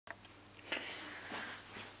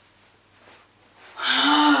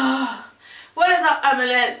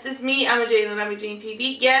Familets, it's me, Emma Jane on Emma Jane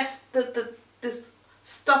TV. Yes, this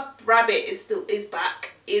stuffed rabbit is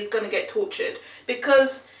back, is gonna get tortured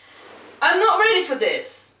because I'm not ready for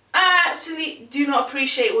this. I actually do not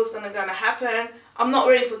appreciate what's gonna happen. I'm not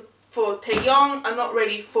ready for Taeyong. I'm not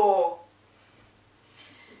ready for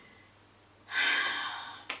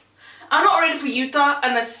Yuta,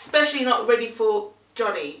 and especially not ready for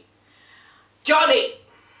Johnny.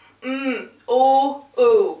 Oh.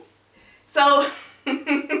 So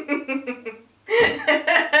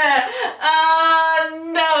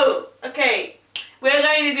no. Okay, we're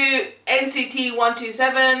going to do NCT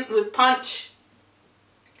 127 with Punch.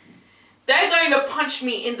 They're going to punch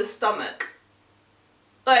me in the stomach.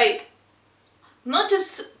 Like, not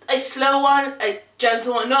just a slow one, a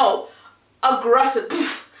gentle one, no, aggressive.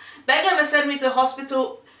 Poof. They're going to send me to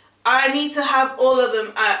hospital. I need to have all of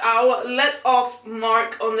them. I'll let off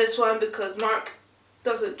Mark on this one because Mark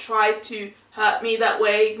doesn't try to hurt me that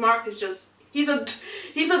way. Mark is just, he's a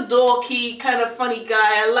dorky, kind of funny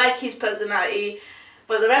guy. I like his personality.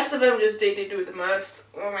 But the rest of them just, they do the most.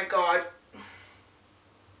 Oh my god.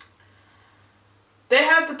 They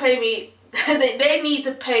have to pay me, they need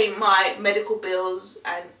to pay my medical bills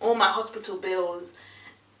and all my hospital bills,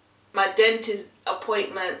 my dentist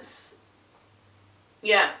appointments.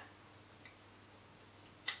 Yeah.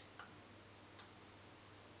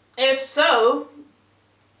 If so,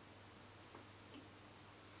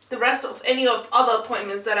 the rest of any of other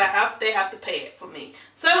appointments that I have, they have to pay it for me.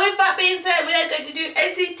 So with that being said, we are going to do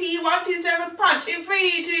NCT 127 Punch in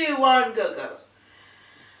 3, 2, 1, go.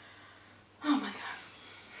 Oh my god.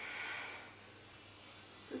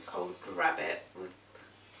 This whole rabbit.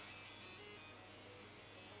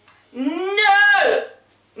 No!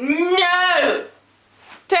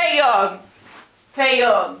 Taeyong,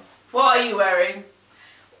 what are you wearing?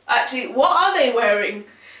 Actually, what are they wearing?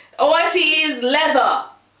 All I see is leather.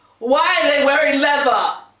 Why are they wearing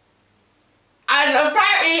leather? And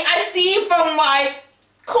apparently I see from my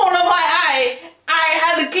corner of my eye, I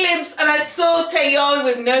had a glimpse and I saw Taeyong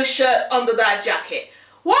with no shirt under that jacket.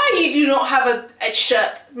 Why you do not have a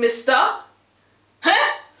shirt, mister?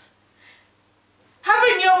 Huh?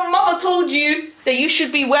 Haven't your mother told you that you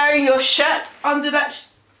should be wearing your shirt under that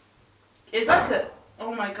Is that it?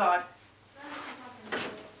 Oh my god.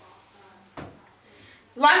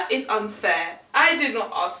 Life is unfair. I did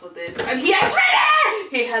not ask for this. And he has red hair!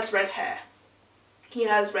 He has red hair. He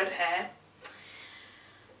has red hair.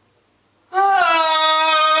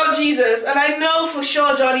 Oh, Jesus. And I know for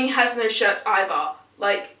sure Johnny has no shirt either.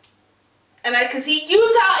 Like, and I can see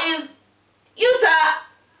Yuta.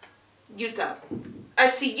 I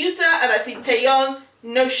see Yuta and I see Taeyong,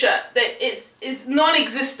 no shirt. That is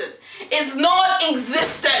non-existent. It's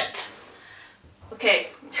non-existent.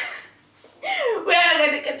 Okay. We are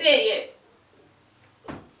going to continue.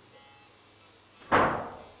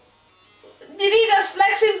 Did he just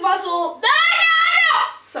flex his muscle? No!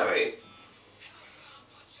 Sorry.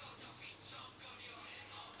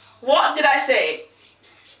 What did I say?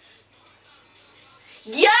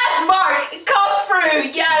 Yes, Mark! Come through!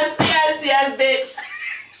 Yes, bitch!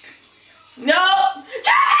 No!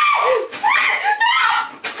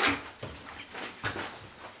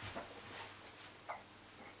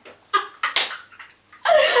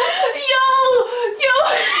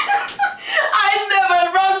 I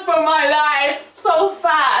never run for my life so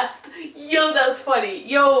fast. Yo, that's funny.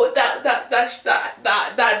 Yo, that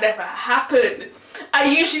never happened. I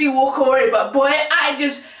usually walk away, but boy,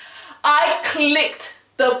 I clicked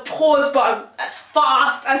the pause button as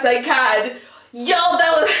fast as I can. Yo,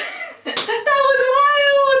 that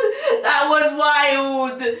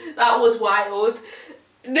was wild.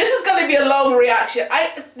 This is gonna be a long reaction.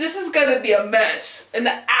 This is gonna be a mess, an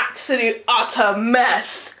absolute utter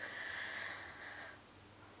mess.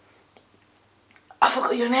 I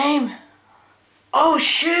forgot your name. Oh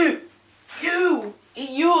shoot, you're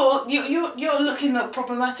looking a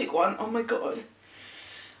problematic one. Oh my god,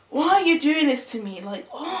 why are you doing this to me? Like,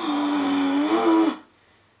 oh.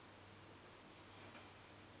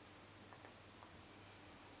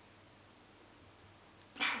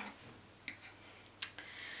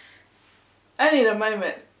 I need a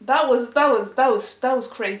moment. That was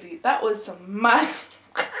crazy. That was some mad.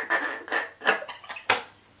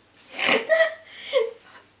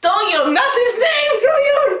 Doyeon, that's his name.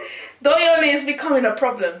 Doyeon is becoming a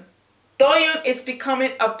problem. Doyeon is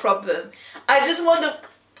becoming a problem. I just want to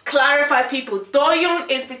clarify, people. Doyeon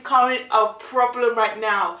is becoming a problem right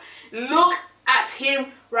now. Look at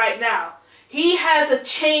him right now. He has a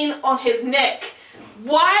chain on his neck.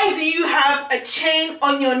 Why do you have a chain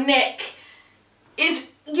on your neck?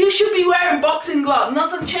 You should be wearing boxing gloves, not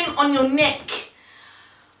some chain on your neck.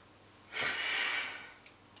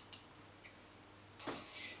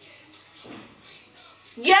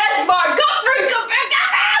 Yes, Mark. Go through. Go through. Go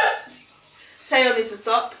through. Taeyeon needs to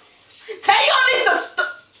stop. Taeyeon needs to stop.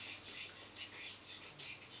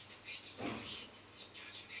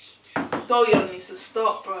 Doyeon needs to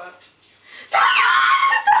stop, bro.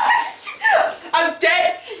 I'm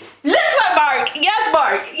dead. Look at Mark. Yes,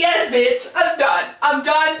 Mark. Yes, bitch. I'm done. I'm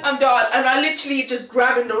done. I'm done. And I literally just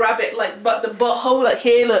grabbing the rabbit like but the butthole like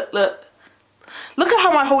here. Look, look. Look at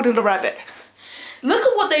how I'm holding the rabbit. Look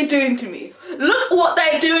at what they're doing to me. Look what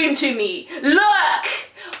they're doing to me. Look.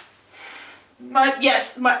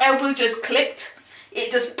 My elbow just clicked.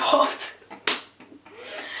 It just popped.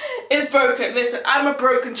 It's broken. Listen, I'm a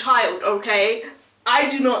broken child, okay? I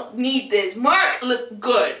do not need this. Mark look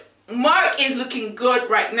good. Mark is looking good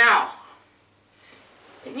right now.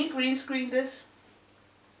 Can you green screen this?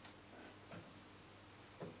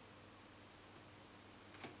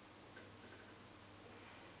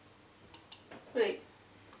 Wait.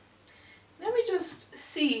 Let me just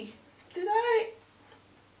see. Did I?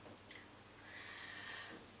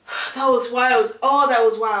 That was wild. Oh, that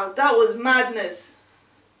was wild. That was madness.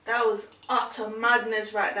 That was utter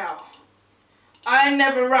madness right now. I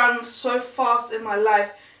never ran so fast in my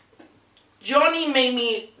life. Johnny made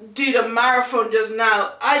me do the marathon just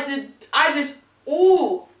now.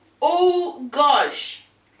 Oh gosh.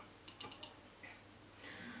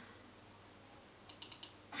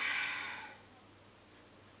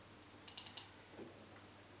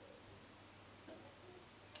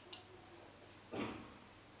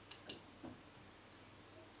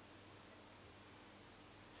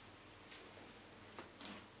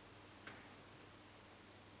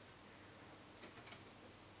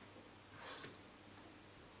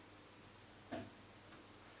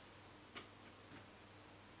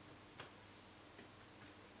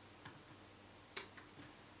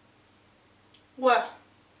 Well,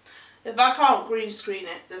 if I can't green screen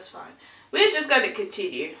it, that's fine. We're just going to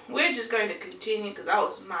continue. We're just going to continue because that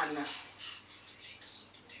was madness.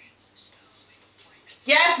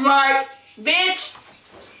 Yes, Mark, bitch.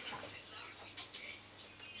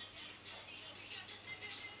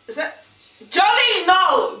 Is that Johnny?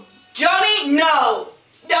 No, Johnny, no,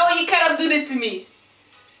 no, you cannot do this to me.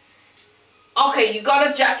 Okay, you got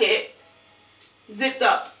a jacket zipped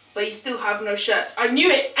up, but you still have no shirt. I knew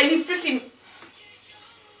it. And you freaking.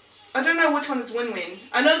 I don't know which one is Win-Win.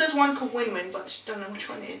 I know there's one called Win-Win, but I just don't know which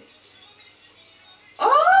one is.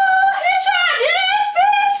 Oh, headshot!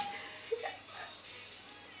 Yes,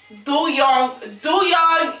 bitch!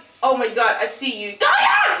 Do-Young. Oh my god, I see you.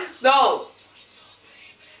 Do-Young! No.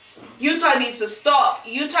 Utah needs to stop.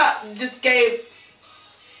 Utah just gave.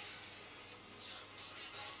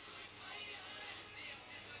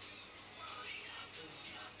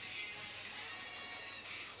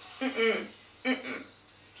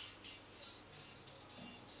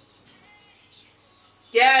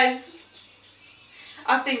 Yes.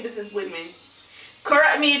 I think this is Win-Win.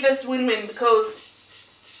 Correct me if it's Win-Win because.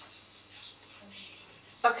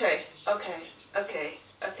 Okay.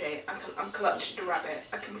 I'm clutch the rabbit.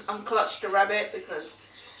 I'm clutch the rabbit because.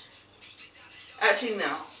 Actually,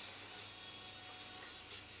 no.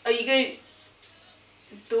 Are you going?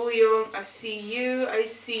 Do-Young, I see you,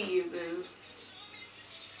 boo.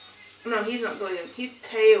 No, he's not Do-Young. He's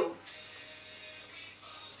Taeyeon.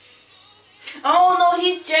 Oh no,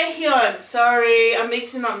 he's Jaehyun. Sorry, I'm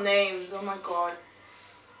mixing up names. Oh my god.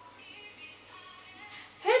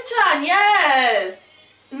 Haechan, yes.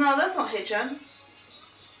 No, that's not Haechan.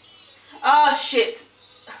 Oh shit.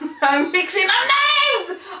 I'm mixing up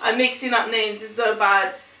names. I'm mixing up names. It's so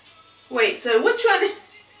bad. Wait, so which one?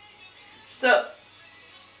 So.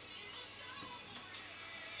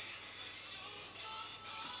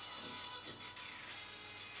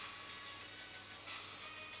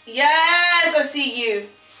 Yes, I see you.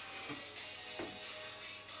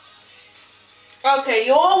 Okay,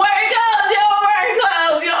 you're all wearing clothes, you're all wearing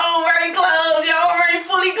clothes, you're all wearing clothes, you're all wearing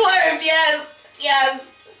fully clothed, yes,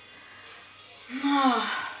 yes.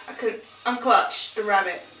 I can unclutch the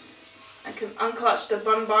rabbit. I can unclutch the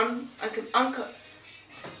bun. I can unclutch.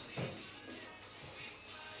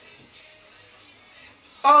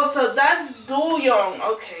 Oh, so that's Do-Young,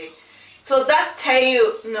 okay. So that's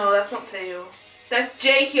Taeyeon. No, that's not Taeyeon. That's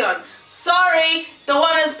Jaehyun. Sorry, the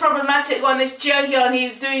one that's problematic one is Jaehyun.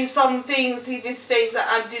 He's doing some things with his face that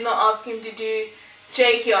I did not ask him to do.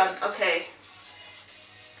 Jaehyun, okay.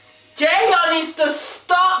 Jaehyun needs to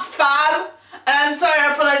stop, fam. And I'm sorry,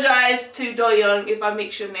 I apologize to Do-Young if I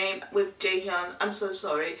mix your name with Jaehyun. I'm so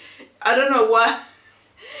sorry. I don't know why.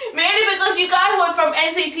 Mainly because you guys were from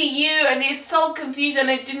NCT and it's so confused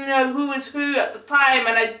and I didn't know who was who at the time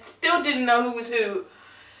and I still didn't know who was who.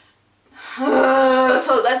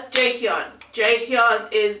 So that's Jaehyun.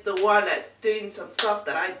 Jaehyun is the one that's doing some stuff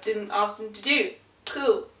that I didn't ask him to do.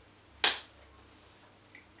 Cool.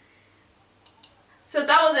 So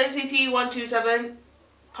that was NCT 127.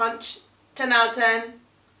 Punch. 10 out of 10.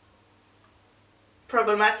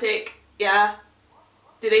 Problematic. Yeah.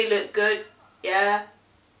 Did they look good? Yeah.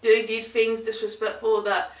 Did they do things disrespectful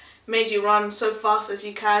that made you run so fast as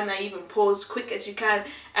you can and even pause quick as you can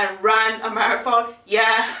and ran a marathon?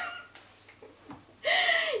 Yeah.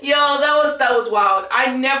 Yo, that was wild.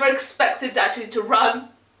 I never expected that to run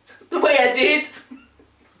the way I did.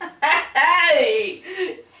 Hey!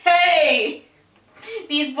 Hey!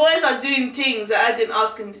 These boys are doing things that I didn't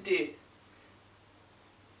ask them to do.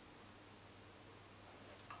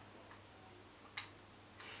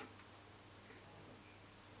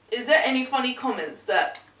 Is there any funny comments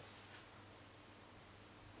that...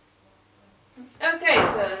 Okay,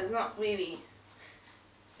 so it's not really...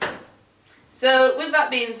 So, with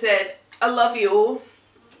that being said, I love you all.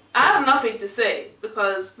 I have nothing to say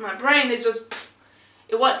because my brain is just...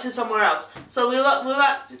 It went to somewhere else. So, with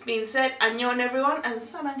that being said, annyeong everyone and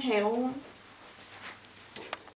사랑해요.